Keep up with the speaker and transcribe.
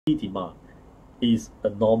demand is a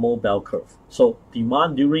normal bell curve. So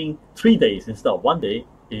demand during 3 days instead of 1 day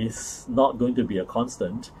is not going to be a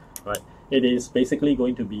constant, right? It is basically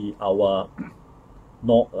going to be our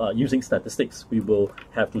using statistics. We will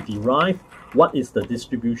have to derive what is the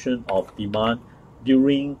distribution of demand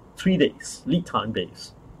during 3 days, lead time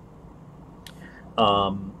days,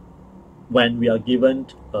 when we are given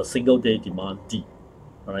a single day demand D.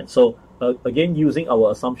 All right. So again, using our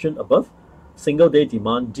assumption above, single day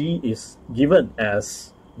demand D is given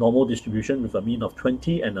as normal distribution with a mean of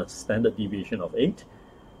 20 and a standard deviation of 8.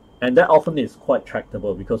 And that often is quite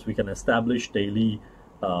tractable because we can establish daily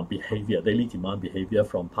behavior, daily demand behavior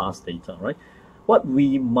from past data, right? What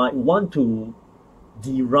we might want to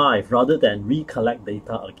derive rather than recollect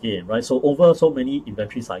data again, right? So over so many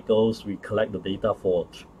inventory cycles, we collect the data for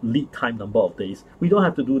lead time number of days. We don't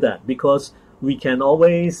have to do that because we can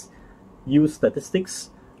always use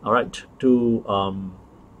statistics, all right, to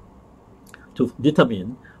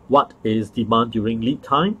determine what is demand during lead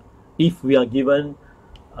time if we are given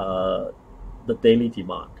the daily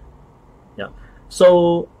demand. Yeah.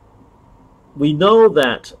 So we know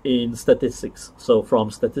that in statistics, so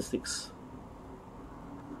from statistics,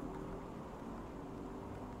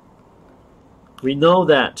 we know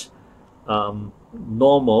that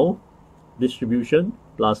normal distribution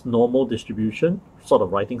plus normal distribution, sort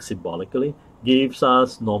of writing symbolically, gives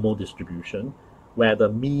us normal distribution where the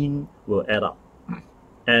mean will add up.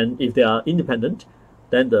 And if they are independent,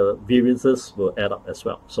 then the variances will add up as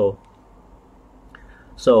well. So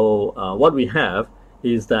what we have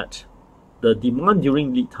is that the demand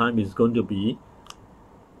during lead time is going to be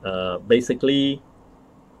basically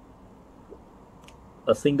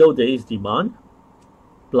a single day's demand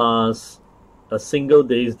plus a single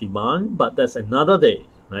day's demand, but that's another day,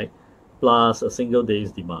 right? Plus a single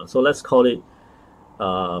day's demand. So let's call it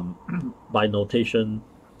by notation,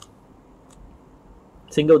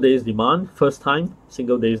 single day's demand first time,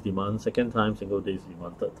 single day's demand second time, single day's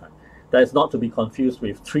demand third time. That is not to be confused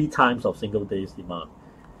with 3 times of single day's demand.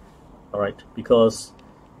 All right, because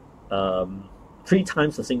 3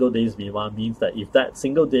 times the single day's demand means that if that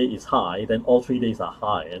single day is high, then all 3 days are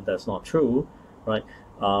high, and that's not true, right?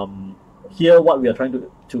 Here, what we are trying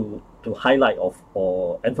to highlight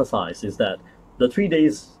or emphasize is that the 3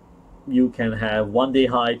 days you can have 1 day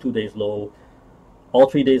high, 2 days low, all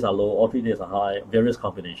 3 days are low, all 3 days are high, various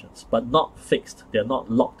combinations, but not fixed. They're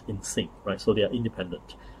not locked in sync, right? So they are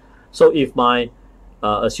independent. So if my,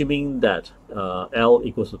 assuming that L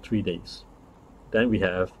equals to 3 days, then we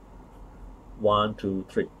have 1, 2,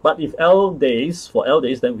 3. But if for L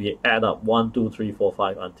days, then we add up 1, 2, 3, 4,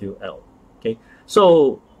 5 until L. Okay,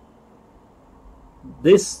 so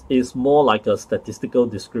this is more like a statistical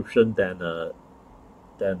description than a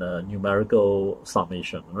numerical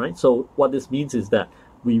summation, right? So what this means is that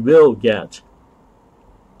we will get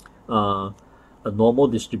a normal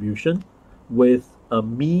distribution with a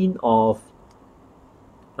mean of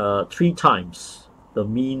 3 times the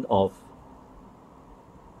mean of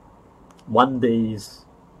 1 day's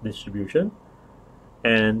distribution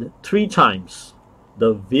and 3 times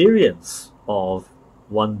the variance of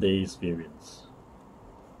 1 day's variance.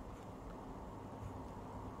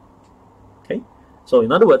 Okay, so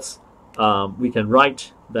in other words, we can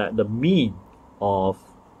write that the mean of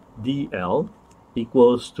DL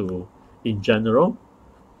equals to, in general,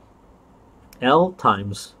 L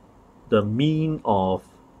times the mean of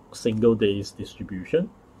single day's distribution,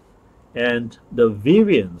 and the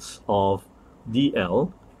variance of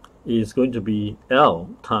DL is going to be L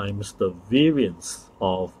times the variance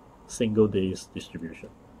of single day's distribution.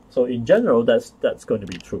 So in general, that's going to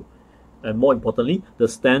be true. And more importantly, the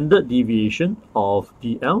standard deviation of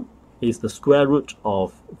DL is the square root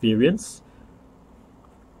of variance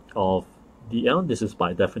of DL. This is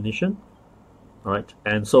by definition. All right,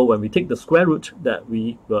 and so when we take the square root, that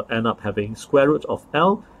we will end up having square root of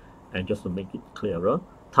L, and just to make it clearer,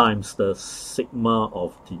 times the sigma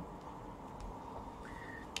of T.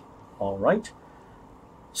 All right,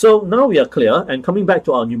 so now we are clear, and coming back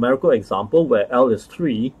to our numerical example where L is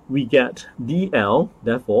 3, we get DL,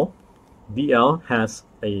 therefore, DL has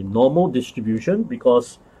a normal distribution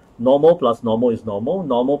because normal plus normal is normal,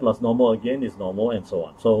 normal plus normal again is normal, and so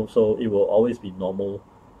on. So it will always be normal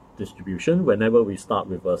distribution whenever we start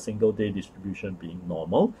with a single day distribution being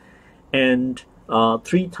normal, and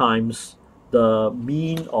 3 times the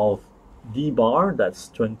mean of D bar, that's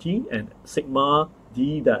 20, and sigma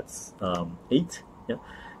D, that's 8. Yeah,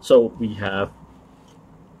 so we have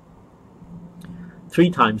 3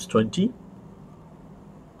 times 20,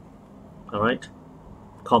 all right,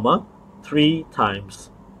 comma 3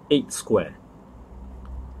 times 8 squared.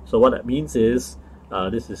 So what that means is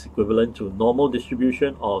this is equivalent to normal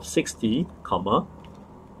distribution of 60, comma.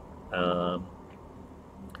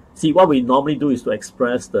 See, what we normally do is to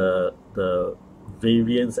express the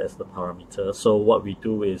variance as the parameter. So what we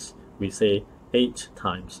do is we say 8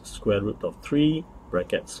 times square root of 3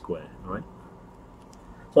 bracket square, all right?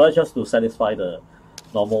 So that's just to satisfy the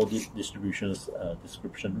normal distributions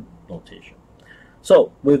description notation.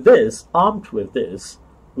 So with this, armed with this,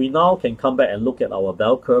 we now can come back and look at our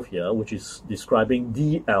bell curve here, which is describing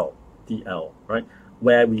DL, right?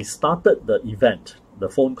 Where we started the event, the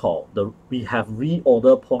phone call, we have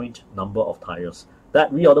reorder point number of tires.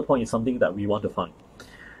 That reorder point is something that we want to find.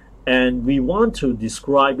 And we want to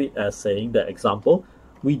describe it as saying that, example,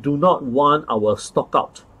 we do not want our stock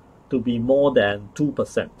out to be more than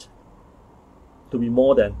 2%. To be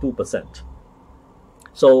more than 2%.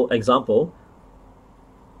 So, example,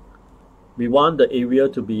 we want the area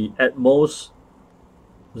to be at most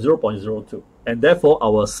 0.02. And therefore,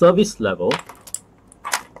 our service level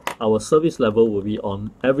will be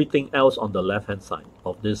on everything else on the left-hand side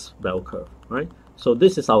of this bell curve, right? So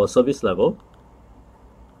this is our service level.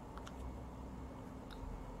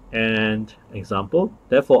 And example,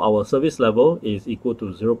 therefore our service level is equal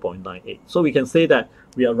to 0.98. So we can say that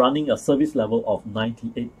we are running a service level of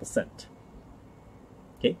 98%.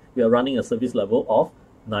 Okay, we are running a service level of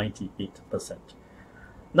 98%.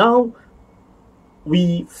 Now,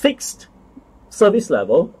 we fixed service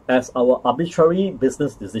level as our arbitrary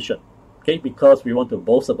business decision, okay, because we want to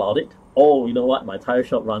boast about it. Oh, you know what, my tire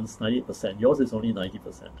shop runs 98%, yours is only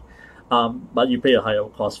 90%. But you pay a higher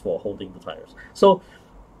cost for holding the tires. So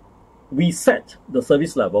we set the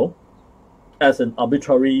service level as an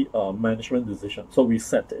arbitrary management decision. So we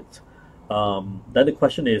set it. Then the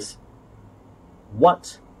question is,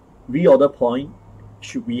 what reorder point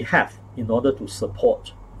should we have in order to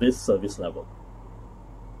support this service level?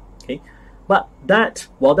 Okay, but that,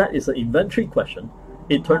 while that is an inventory question,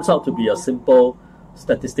 it turns out to be a simple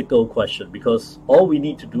statistical question, because all we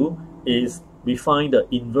need to do is we find the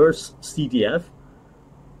inverse CDF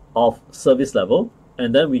of service level,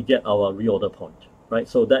 and then we get our reorder point, right?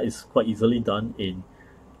 So that is quite easily done in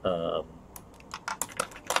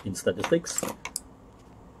statistics.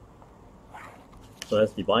 So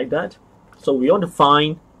let's divide that. So we want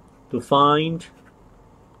to find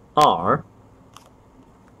R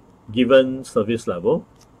given service level.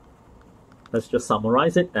 Let's just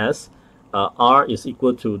summarize it as R is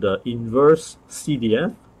equal to the inverse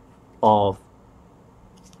CDF of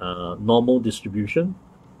normal distribution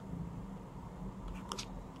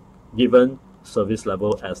given service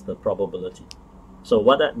level as the probability. So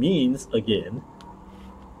what that means, again,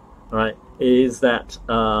 right, is that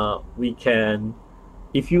we can,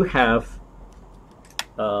 if you have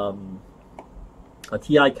a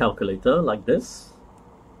TI calculator like this,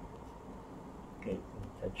 okay,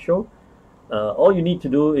 I can show. All you need to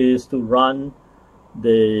do is to run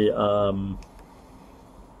the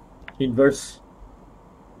inverse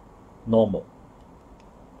normal.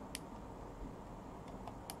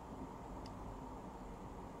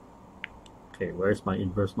 Okay, where's my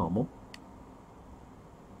inverse normal?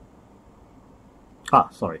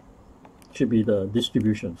 Sorry. Should be the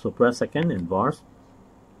distribution. So press second and vars.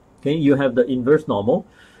 Okay, you have the inverse normal,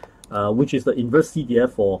 which is the inverse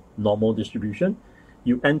CDF for normal distribution.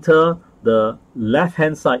 You enter the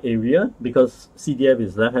left-hand side area because CDF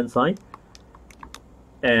is left-hand side,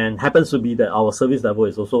 and happens to be that our service level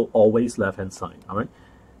is also always left-hand side. All right.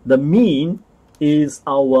 The mean is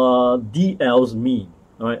our DL's mean.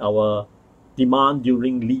 All right, our demand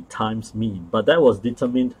during lead times mean, but that was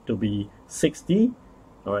determined to be 60.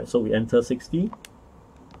 All right, so we enter 60,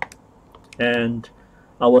 and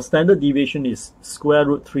our standard deviation is square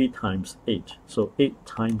root 3 times 8. So 8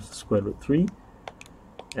 times square root 3,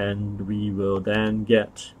 and we will then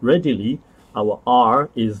get readily our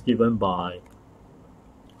R is given by,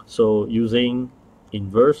 so using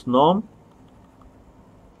inverse norm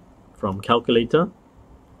from calculator,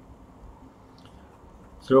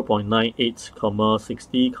 0.98 comma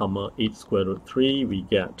 60 comma 8 square root 3, we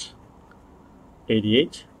get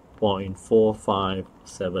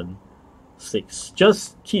 88.4576.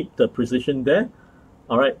 Just keep the precision there,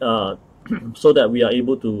 all right, so that we are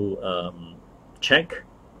able to check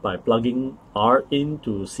by plugging R in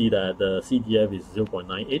to see that the CDF is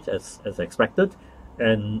 0.98 as expected,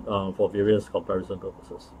 and for various comparison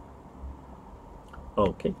purposes.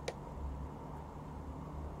 Okay.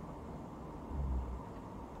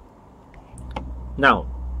 Now,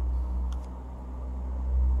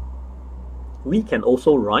 we can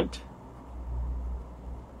also write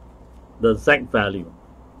the Z value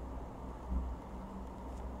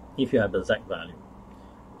if you have the Z value.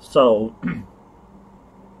 So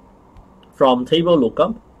from table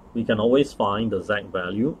lookup, we can always find the exact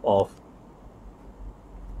value of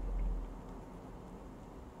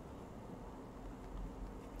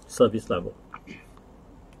service level.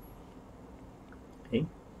 Okay,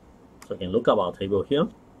 so we can look up our table here.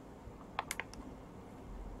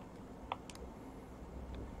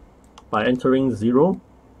 By entering 0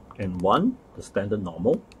 and 1, the standard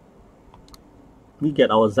normal, we get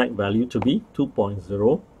our exact value to be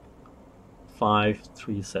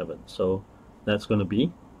 2.0537. So that's going to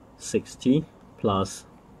be 60 plus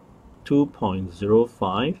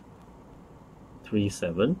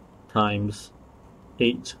 2.0537 times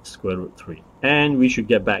 8 square root 3. And we should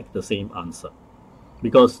get back the same answer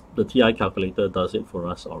because the TI calculator does it for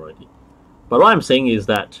us already. But what I'm saying is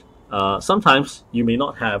that sometimes you may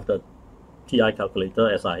not have the TI calculator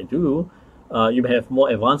as I do. You may have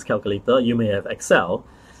more advanced calculator, you may have Excel,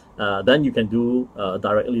 then you can do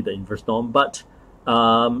directly the inverse norm. But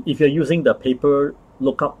if you're using the paper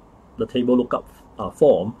lookup, the table lookup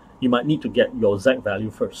form, you might need to get your exact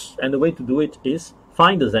value first. And the way to do it is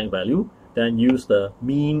find the exact value, then use the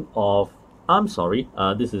mean of, this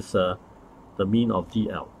is the mean of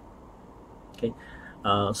DL. Okay,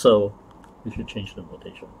 so we should change the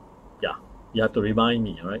notation. Yeah, you have to remind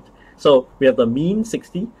me, all right? So we have the mean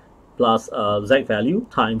 60 plus exact value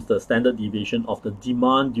times the standard deviation of the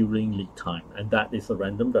demand during lead time. And that is a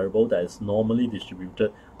random variable that is normally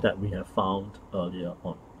distributed that we have found earlier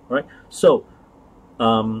on. All right, so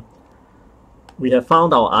we have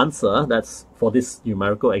found our answer. That's for this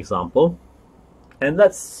numerical example. And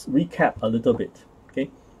let's recap a little bit. Okay.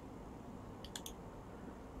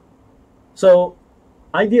 So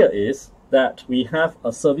idea is that we have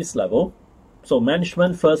a service level. So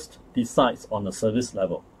management first decides on a service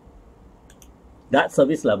level. That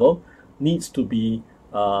service level needs to be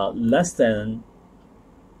less than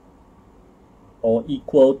or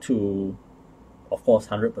equal to, of course,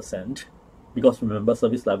 100%, because remember,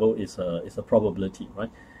 service level is a probability,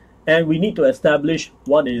 right? And we need to establish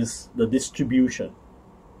what is the distribution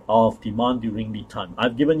of demand during lead time.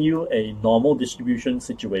 I've given you a normal distribution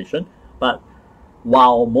situation, but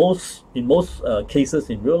while in most cases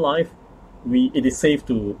in real life, it is safe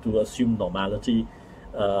to assume normality.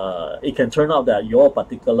 It can turn out that your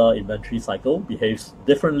particular inventory cycle behaves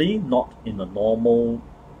differently, not in a normal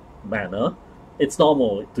manner. It's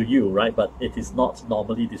normal to you, right? But it is not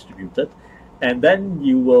normally distributed. And then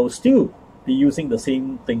you will still be using the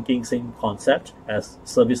same thinking, same concept as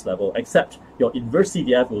service level, except your inverse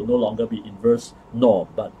CDF will no longer be inverse norm,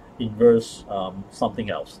 but inverse something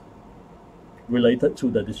else related to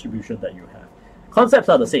the distribution that you have. Concepts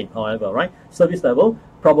are the same, however, right? Service level,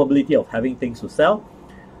 probability of having things to sell.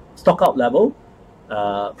 Stock out level,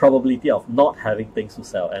 probability of not having things to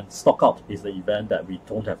sell. And stock out is the event that we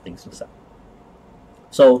don't have things to sell.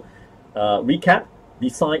 So, recap,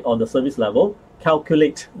 decide on the service level,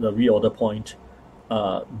 calculate the reorder point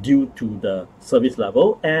due to the service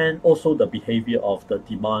level, and also the behavior of the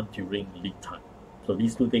demand during lead time. So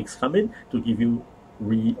these two things come in to give you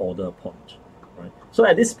reorder point. Right? So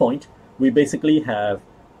at this point, we basically have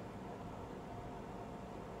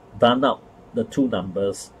done up the two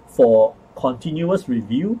numbers for continuous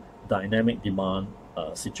review dynamic demand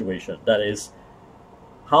situation. That is,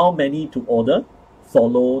 how many to order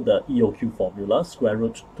follow the EOQ formula, square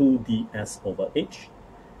root 2ds over h.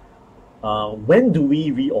 When do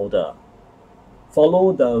we reorder?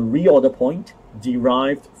 Follow the reorder point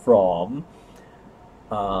derived from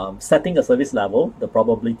setting a service level, the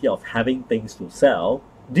probability of having things to sell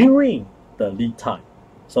during the lead time.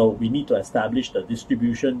 So we need to establish the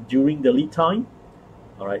distribution during the lead time,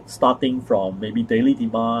 all right, starting from maybe daily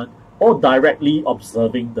demand or directly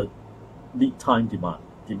observing the lead time demand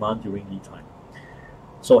during lead time.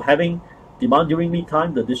 So having demand during lead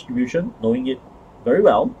time, the distribution, knowing it very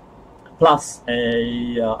well, plus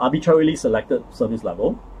a arbitrarily selected service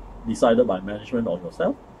level decided by management or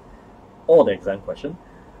yourself, or the exam question,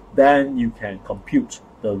 then you can compute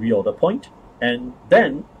the reorder point, and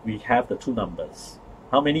then we have the two numbers.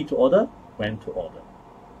 How many to order, when to order.